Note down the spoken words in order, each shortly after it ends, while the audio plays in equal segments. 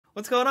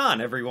What's going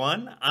on,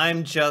 everyone?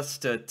 I'm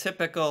just a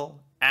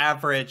typical,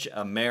 average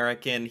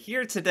American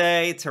here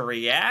today to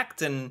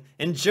react and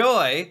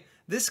enjoy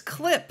this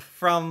clip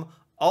from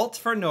Alt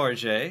for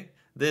Norge,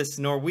 this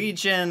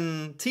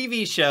Norwegian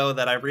TV show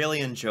that I really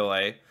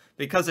enjoy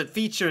because it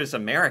features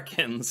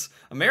Americans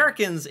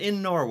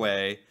in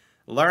Norway,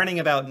 learning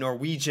about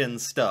Norwegian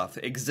stuff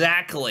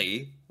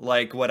exactly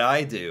like what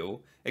I do,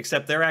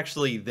 except they're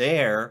actually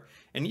there,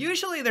 and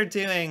usually they're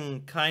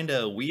doing kind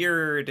of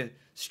weird,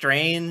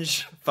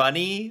 strange,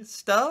 funny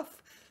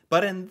stuff.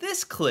 But in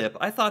this clip,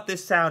 I thought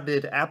this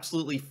sounded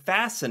absolutely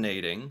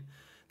fascinating.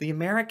 The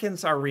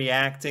Americans are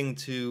reacting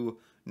to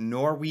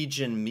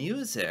Norwegian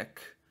music,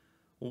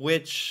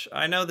 which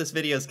I know this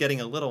video is getting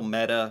a little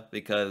meta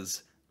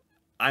because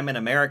I'm an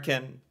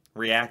American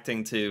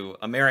reacting to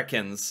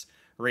Americans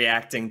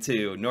reacting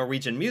to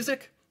Norwegian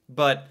music.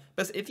 But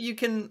if you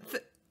can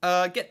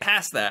get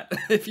past that,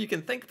 if you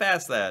can think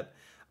past that,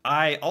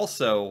 I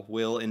also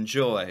will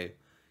enjoy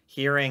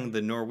hearing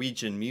the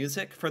Norwegian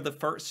music for the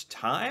first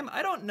time.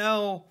 I don't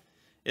know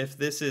if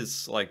this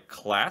is like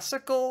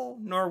classical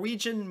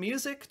Norwegian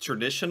music,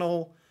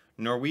 traditional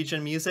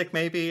Norwegian music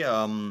maybe,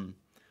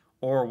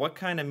 or what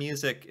kind of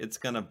music it's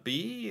gonna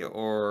be,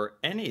 or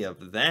any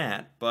of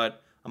that.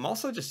 But I'm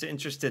also just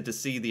interested to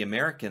see the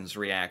Americans'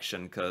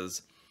 reaction,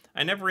 because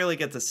I never really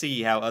get to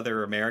see how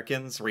other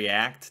Americans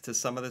react to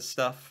some of this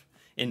stuff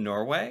in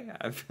Norway.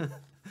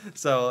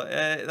 So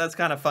that's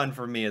kind of fun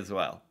for me as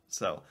well.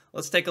 So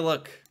let's take a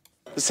look.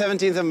 The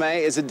 17th of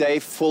May is a day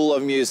full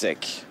of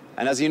music.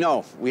 And as you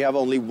know, we have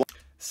only one...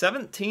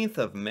 17th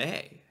of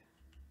May.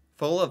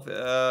 Full of...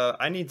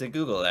 I need to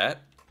Google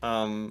that.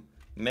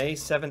 May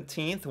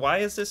 17th. Why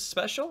is this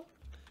special?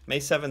 May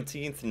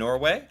 17th,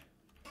 Norway?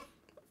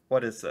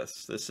 What is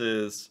this? This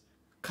is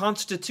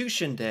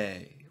Constitution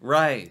Day.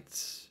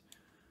 Right.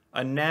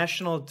 A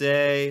national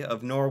day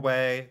of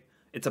Norway.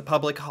 It's a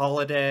public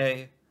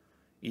holiday.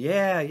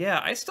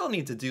 Yeah. I still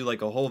need to do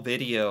like a whole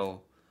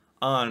video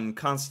on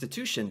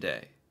Constitution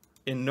Day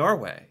in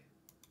Norway.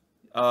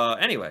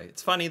 Anyway,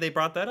 it's funny they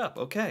brought that up.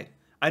 Okay.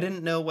 I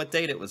didn't know what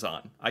date it was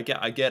on. I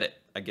get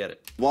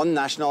it. One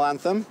national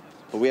anthem,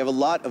 but we have a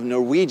lot of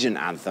Norwegian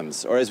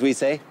anthems, or as we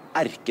say,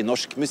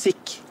 erkenorsk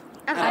musikk.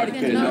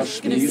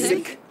 Erkenorsk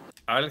musikk.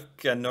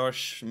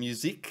 Erkenorsk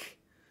musikk.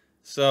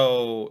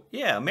 So,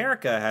 yeah,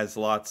 America has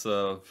lots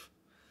of,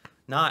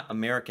 not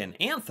American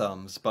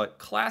anthems, but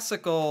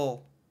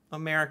classical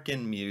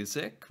American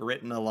music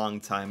written a long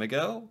time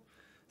ago.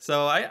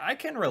 So I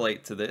can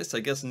relate to this. I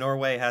guess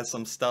Norway has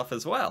some stuff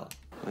as well.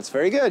 That's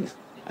very good.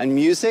 And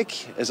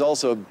music is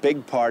also a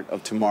big part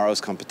of tomorrow's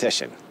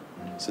competition.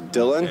 So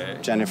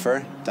Dylan,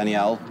 Jennifer,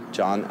 Danielle,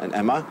 John, and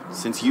Emma,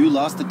 since you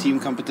lost the team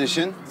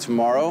competition,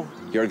 tomorrow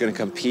you're going to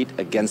compete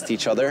against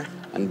each other,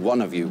 and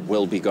one of you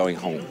will be going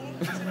home.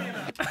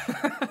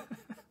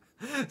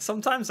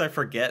 Sometimes I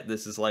forget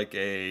this is like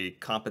a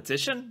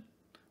competition,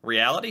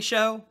 reality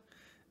show.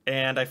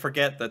 And I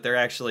forget that they're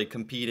actually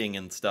competing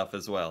and stuff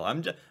as well.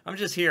 I'm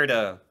just here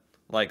to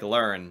like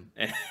learn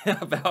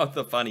about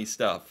the funny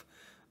stuff,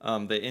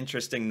 the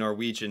interesting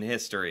Norwegian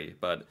history.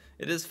 But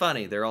it is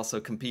funny. They're also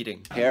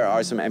competing. Here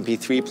are some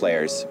MP3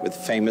 players with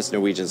famous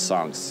Norwegian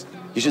songs.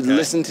 You should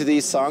listen to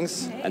these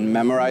songs and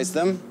memorize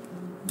them.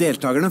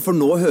 Deltakerne får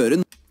nå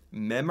høre.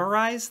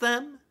 Memorize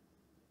them?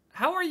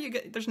 How are you?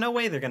 There's no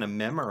way they're gonna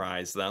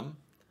memorize them.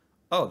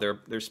 Oh,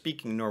 they're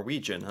speaking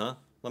Norwegian, huh?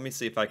 Let me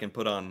see if I can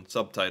put on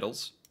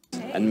subtitles.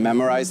 And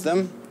memorize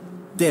them.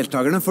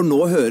 Deltakerne får nå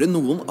høre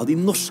noen av de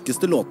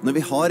norskeste låtene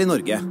vi har I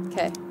Norge.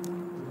 Okay.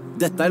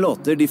 Dette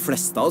låter de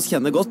fleste av oss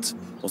kjenner godt,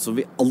 og som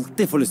vi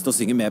alltid får lyst til å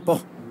synge med på.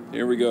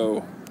 Here we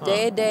go.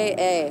 Day, day,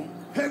 A.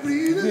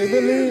 We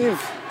believe.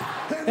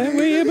 And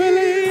we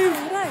believe.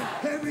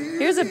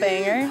 Here's a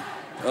banger.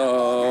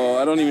 Oh,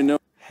 I don't even know.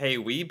 Hey,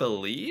 we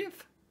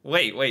believe?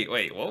 Wait.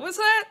 What was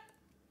that?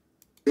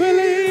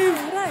 Believe.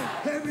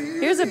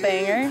 Here's a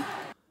banger.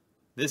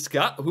 This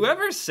guy,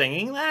 whoever's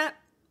singing that,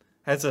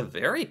 has a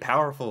very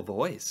powerful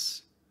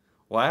voice.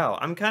 Wow,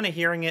 I'm kind of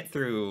hearing it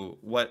through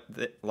what,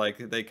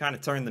 they kind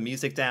of turn the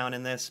music down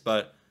in this,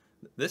 but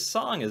this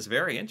song is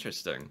very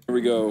interesting. Here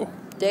we go.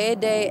 Day,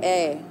 day,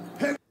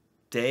 A.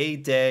 Day,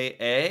 day,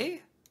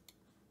 A?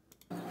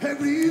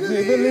 We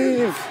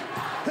believe.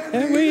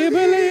 And we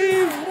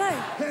believe.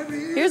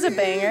 Here's a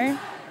banger.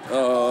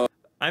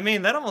 I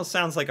mean, that almost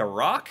sounds like a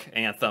rock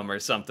anthem or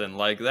something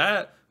like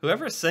that.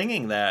 Whoever's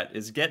singing that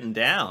is getting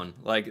down,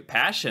 like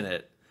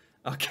passionate.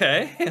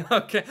 Okay.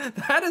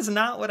 That is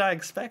not what I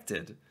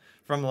expected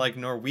from like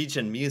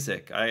Norwegian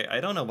music.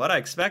 I don't know what I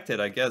expected.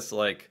 I guess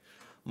like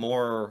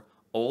more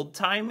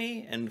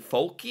old-timey and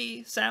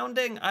folky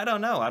sounding. I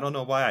don't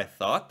know why I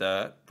thought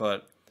that,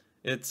 but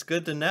it's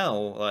good to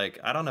know.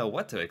 Like, I don't know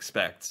what to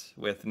expect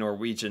with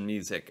Norwegian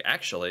music,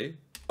 actually.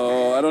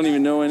 Oh, I don't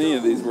even know any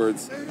of these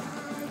words.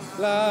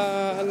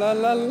 La la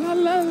la la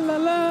la la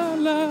la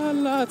la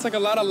la. It's like a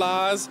lot of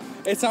la's.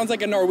 It sounds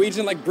like a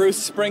Norwegian, like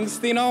Bruce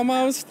Springsteen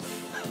almost.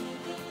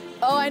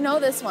 Oh, I know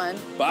this one.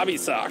 Bobby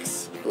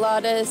socks. La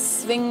det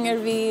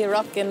svinger vi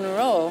rock and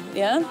roll,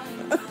 yeah?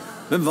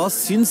 Men hva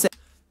syns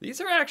These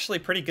are actually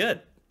pretty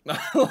good.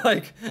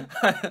 Like,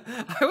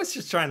 I was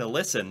just trying to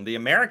listen.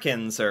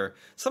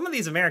 Some of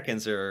these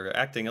Americans are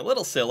acting a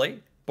little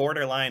silly,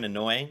 borderline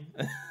annoying.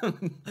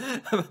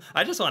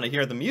 I just want to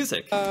hear the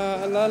music.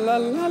 La la la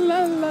la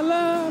la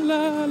la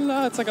la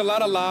la. It's like a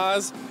lot of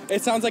laws.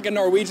 It sounds like a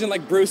Norwegian,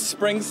 like Bruce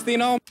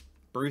Springsteen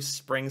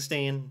Bruce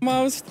Springsteen.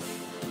 almost.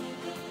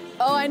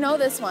 Oh, I know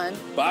this one.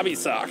 Bobby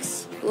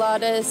socks. La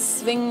det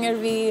svinger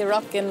vi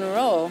rock and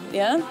roll,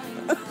 yeah?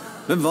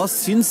 Men hva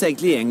syns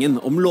egentlig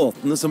gjengen om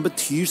låtene som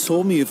betyr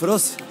så mye for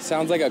oss?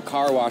 Sounds like a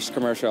car wash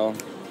commercial.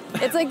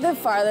 It's like the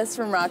farthest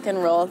from rock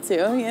and roll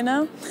too, you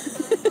know?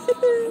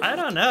 I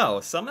don't know.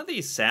 Some of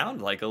these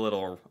sound like a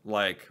little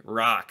like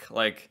rock.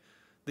 Like,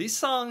 these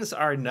songs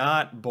are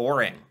not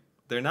boring.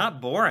 They're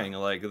not boring.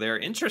 Like, they're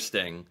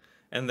interesting.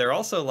 And they're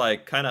also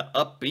like kind of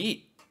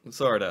upbeat,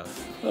 sort of.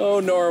 Oh,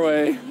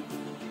 Norway.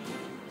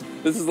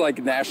 This is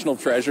like national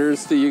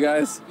treasures to you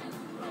guys.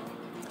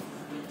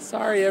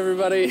 Sorry,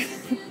 everybody.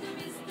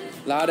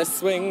 Lot of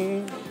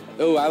swing.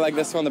 Oh, I like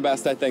this one the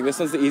best, I think. This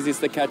one's the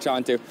easiest to catch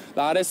on to.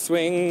 Lot of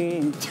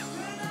swing.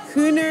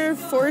 Hooner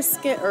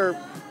foreskin, or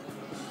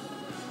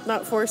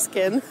not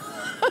foreskin.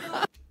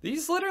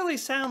 These literally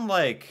sound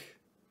like,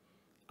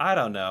 I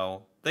don't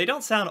know. They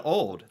don't sound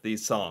old,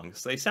 these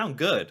songs. They sound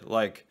good.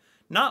 Like,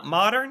 not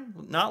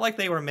modern, not like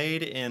they were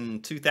made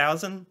in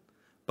 2000,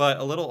 but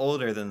a little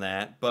older than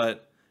that,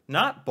 but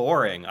not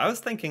boring. I was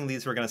thinking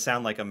these were going to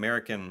sound like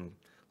American,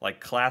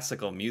 like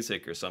classical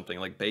music or something,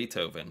 like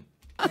Beethoven.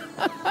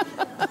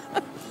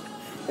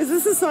 Is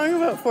this a song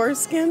about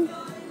foreskin?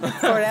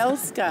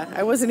 Forelska.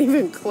 I wasn't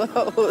even close.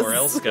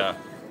 Orelska.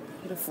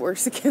 The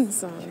foreskin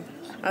song.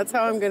 That's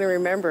how I'm going to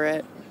remember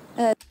it.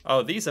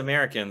 Oh, these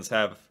Americans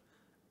have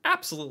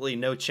absolutely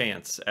no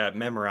chance at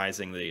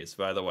memorizing these,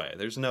 by the way.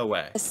 There's no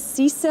way.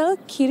 Sissel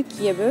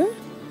Kirkjebu.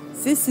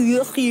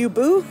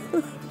 Sissiyubu.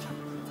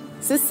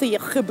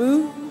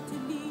 Sissiyubu.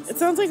 It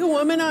sounds like a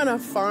woman on a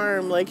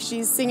farm, like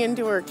she's singing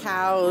to her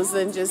cows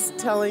and just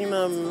telling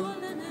them,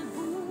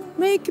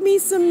 make me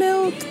some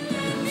milk.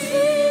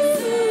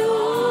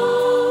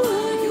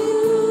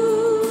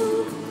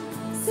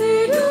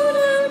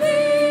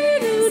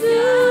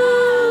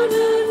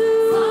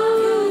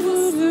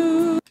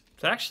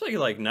 It's actually,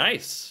 like,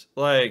 nice.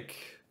 Like,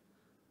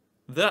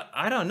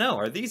 I don't know.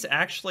 Are these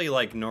actually,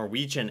 like,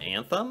 Norwegian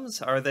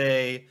anthems? Are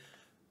they...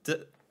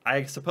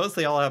 I suppose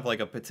they all have, like,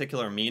 a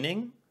particular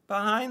meaning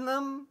behind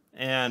them,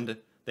 and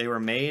they were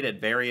made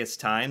at various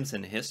times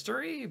in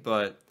history,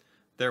 but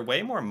they're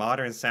way more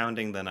modern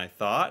sounding than I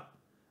thought,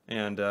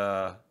 and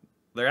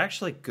they're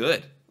actually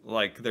good.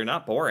 Like, they're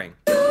not boring.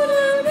 It's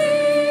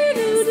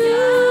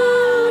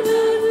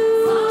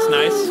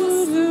nice.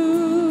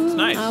 It's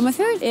nice. My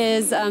favorite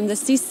is the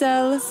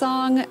Sissel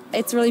song.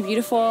 It's really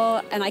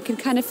beautiful, and I can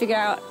kind of figure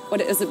out what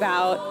it was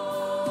about.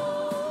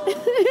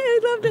 I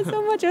loved it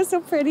so much. It was so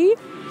pretty.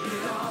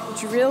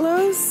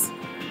 Drillos?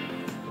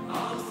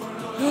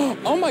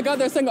 Oh my God,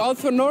 they're saying Alt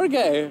for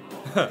Norge.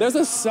 There's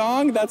a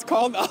song that's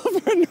called Alt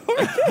for Norge.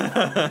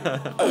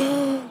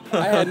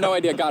 I had no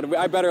idea. God,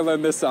 I better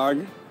learn this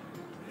song.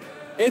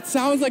 It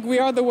sounds like We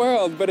Are the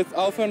World, but it's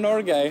Alt for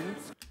Norge.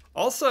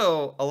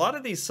 Also, a lot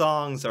of these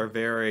songs are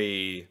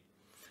they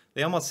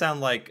almost sound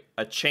like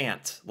a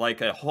chant,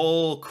 like a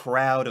whole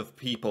crowd of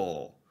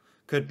people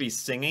could be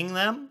singing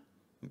them.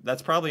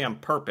 That's probably on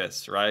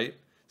purpose, right?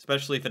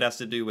 Especially if it has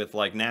to do with,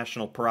 like,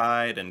 national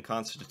pride and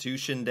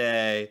Constitution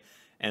Day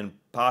and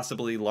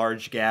possibly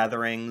large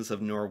gatherings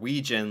of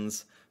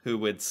Norwegians who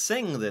would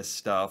sing this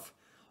stuff.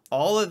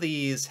 All of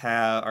these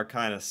are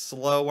kind of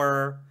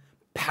slower,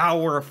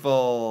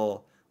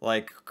 powerful,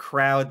 like,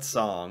 crowd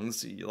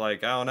songs.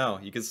 Like, I don't know,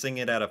 you could sing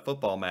it at a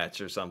football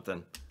match or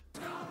something.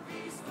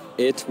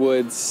 It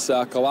would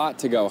suck a lot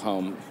to go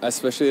home,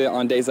 especially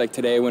on days like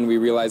today when we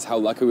realize how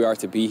lucky we are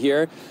to be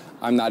here.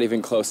 I'm not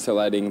even close to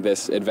letting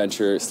this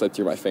adventure slip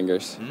through my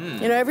fingers.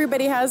 You know,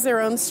 everybody has their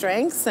own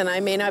strengths, and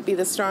I may not be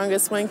the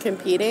strongest one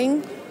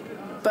competing,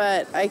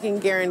 but I can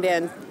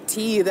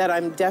guarantee you that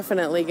I'm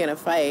definitely going to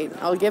fight.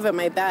 I'll give it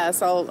my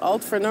best. I'll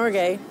alt for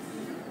Norge.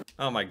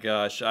 Oh my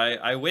gosh,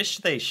 I wish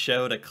they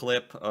showed a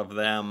clip of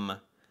them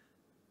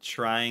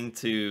trying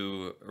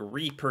to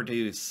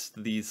reproduce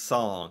these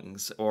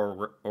songs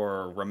or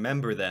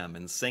remember them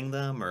and sing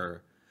them,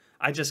 or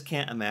I just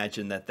can't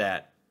imagine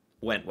that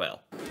went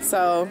well.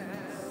 So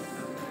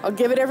I'll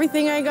give it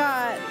everything I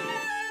got.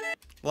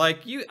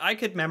 Like, I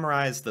could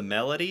memorize the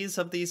melodies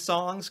of these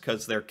songs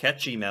because they're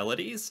catchy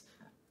melodies,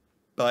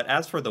 but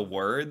as for the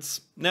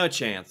words, no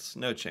chance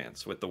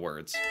with the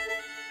words.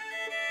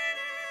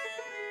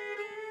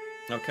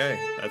 Okay,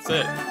 that's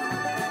it.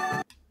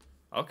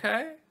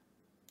 Okay.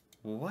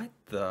 What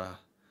the?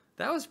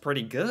 That was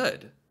pretty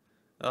good.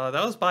 That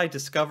was by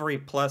Discovery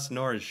Plus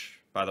Norge,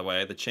 by the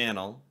way, the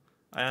channel,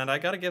 and I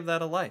gotta give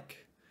that a like.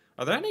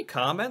 Are there any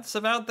comments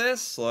about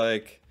this?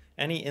 Like,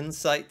 any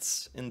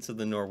insights into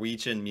the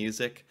Norwegian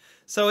music?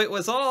 So it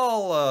was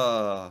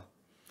all,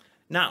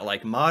 not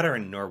like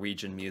modern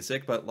Norwegian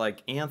music, but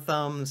like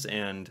anthems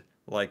and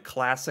like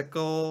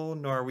classical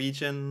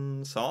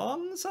Norwegian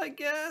songs, I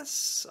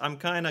guess. I'm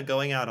kind of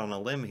going out on a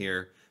limb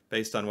here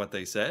based on what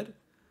they said.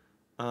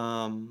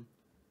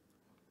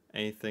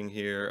 Anything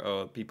here?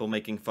 Oh, people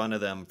making fun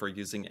of them for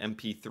using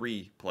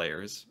MP3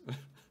 players.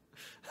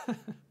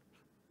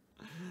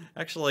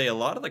 Actually, a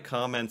lot of the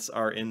comments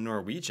are in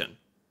Norwegian.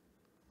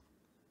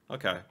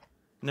 Okay.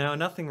 No,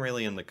 nothing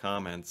really in the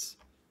comments.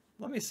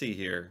 Let me see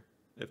here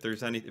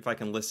if I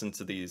can listen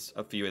to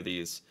a few of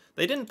these.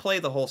 They didn't play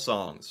the whole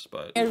songs,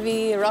 but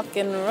We rock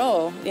and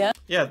roll, yeah.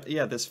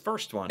 yeah, this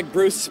first one. Like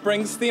Bruce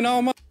Springsteen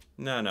almost.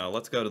 No,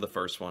 let's go to the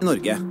first one.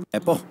 Norge er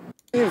på.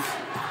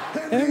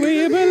 And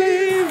we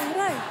believe.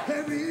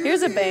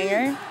 Here's a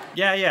banger.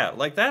 Yeah,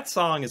 like that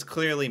song is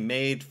clearly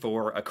made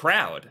for a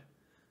crowd.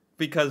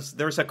 Because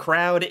there's a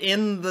crowd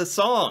in the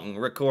song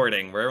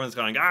recording where everyone's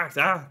going, ah.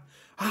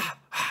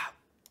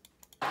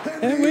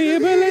 And we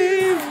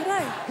believe.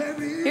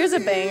 Here's a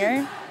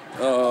banger.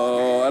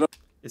 Oh, I don't.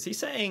 Is he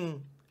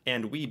saying,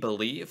 and we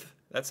believe?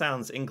 That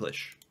sounds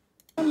English.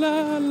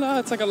 La la.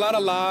 It's like a lot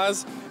of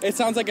laws. It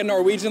sounds like a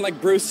Norwegian, like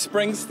Bruce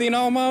Springsteen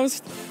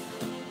almost.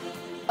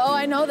 Oh,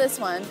 I know this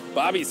one.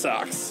 Bobby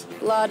socks.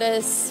 La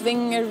det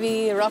svinger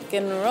vi rock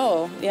and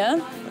roll, yeah.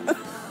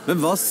 Men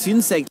hva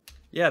syns jeg?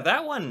 Yeah,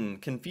 that one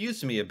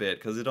confused me a bit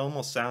because it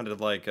almost sounded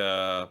like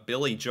a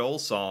Billy Joel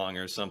song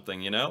or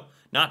something, you know?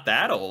 Not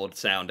that old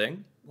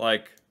sounding.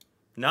 Like,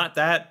 not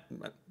that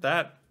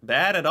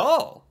bad at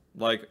all.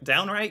 Like,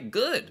 downright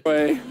good.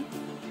 Way.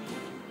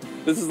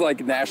 This is like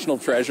national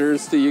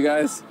treasures to you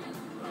guys.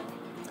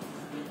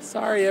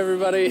 Sorry,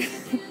 everybody.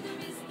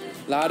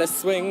 Lot of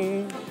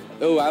swing.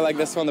 Oh, I like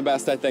this one the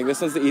best, I think. This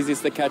one's the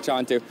easiest to catch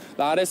on to.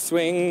 Lot of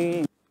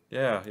swing.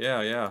 Yeah.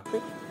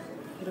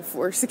 What a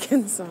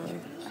Forsaken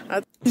song.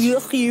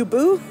 You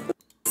boo.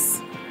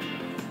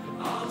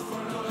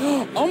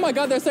 Oh my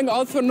God, they're saying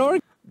Alt for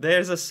Norge.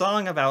 There's a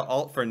song about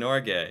Alt for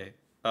Norge.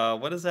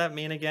 What does that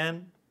mean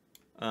again?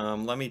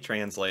 Let me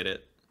translate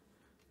it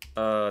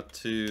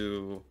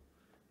to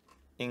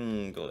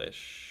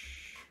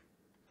English.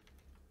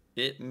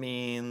 It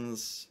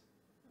means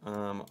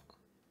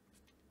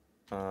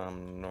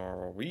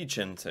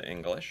Norwegian to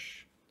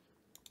English.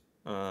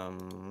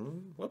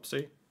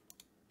 Whoopsie.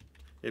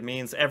 It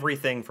means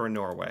everything for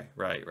Norway.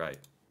 Right.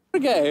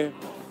 Norge.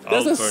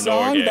 There's a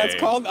song Norge. that's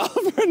called Alt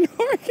for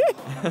Norge.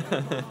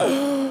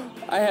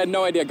 I had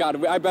no idea.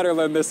 God, I better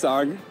learn this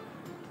song.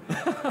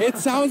 It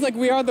sounds like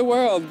We Are the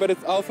World, but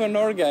it's Alt for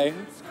Norge.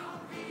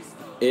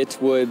 It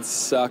would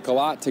suck a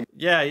lot to...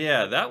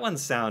 Yeah, that one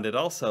sounded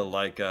also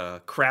like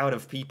a crowd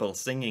of people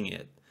singing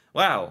it.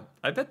 Wow,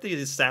 I bet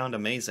these sound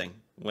amazing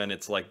when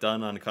it's like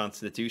done on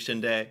Constitution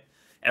Day.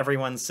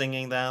 Everyone's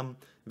singing them.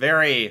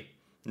 Very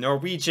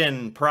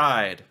Norwegian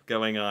pride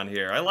going on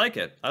here. I like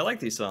it. I like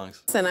these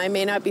songs. And I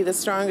may not be the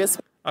strongest.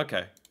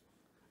 Okay.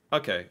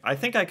 I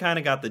think I kind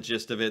of got the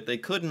gist of it. They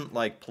couldn't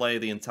like play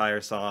the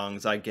entire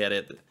songs. I get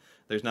it.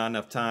 There's not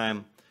enough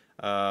time.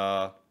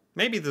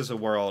 Maybe there's a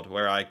world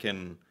where I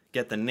can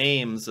get the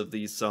names of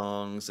these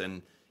songs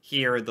and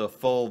hear the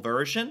full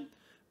version.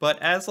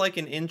 But as like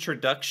an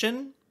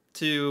introduction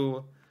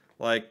to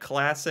like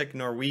classic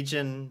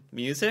Norwegian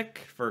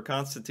music for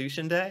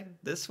Constitution Day,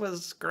 this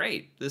was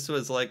great. This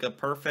was like a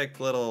perfect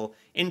little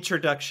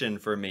introduction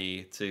for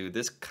me to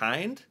this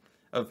kind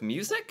of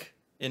music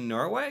in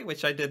Norway,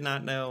 which I did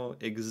not know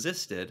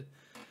existed.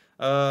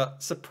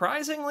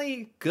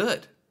 Surprisingly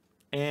good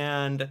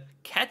and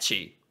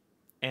catchy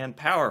and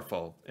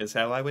powerful is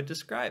how I would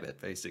describe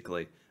it,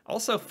 basically.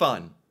 Also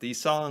fun.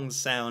 These songs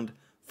sound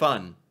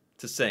fun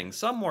to sing.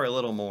 Some were a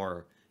little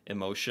more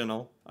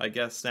emotional, I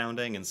guess,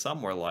 sounding, and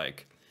some were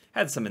like,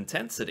 had some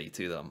intensity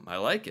to them. I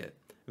like it.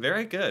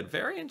 Very good.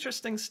 Very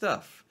interesting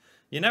stuff.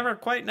 You never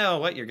quite know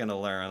what you're going to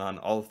learn on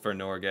Alt for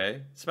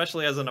Norge,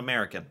 especially as an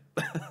American.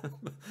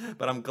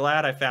 But I'm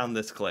glad I found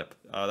this clip.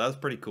 That was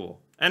pretty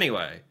cool.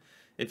 Anyway,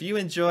 if you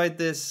enjoyed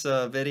this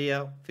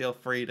video, feel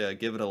free to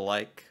give it a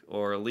like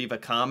or leave a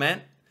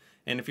comment.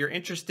 And if you're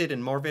interested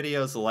in more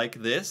videos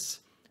like this,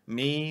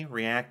 me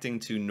reacting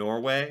to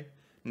Norway,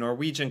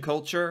 Norwegian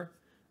culture,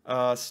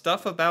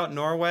 stuff about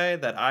Norway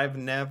that I've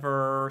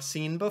never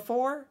seen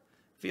before,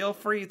 feel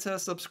free to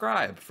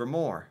subscribe for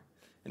more.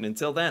 And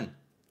until then,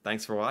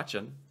 thanks for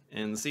watching,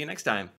 and see you next time.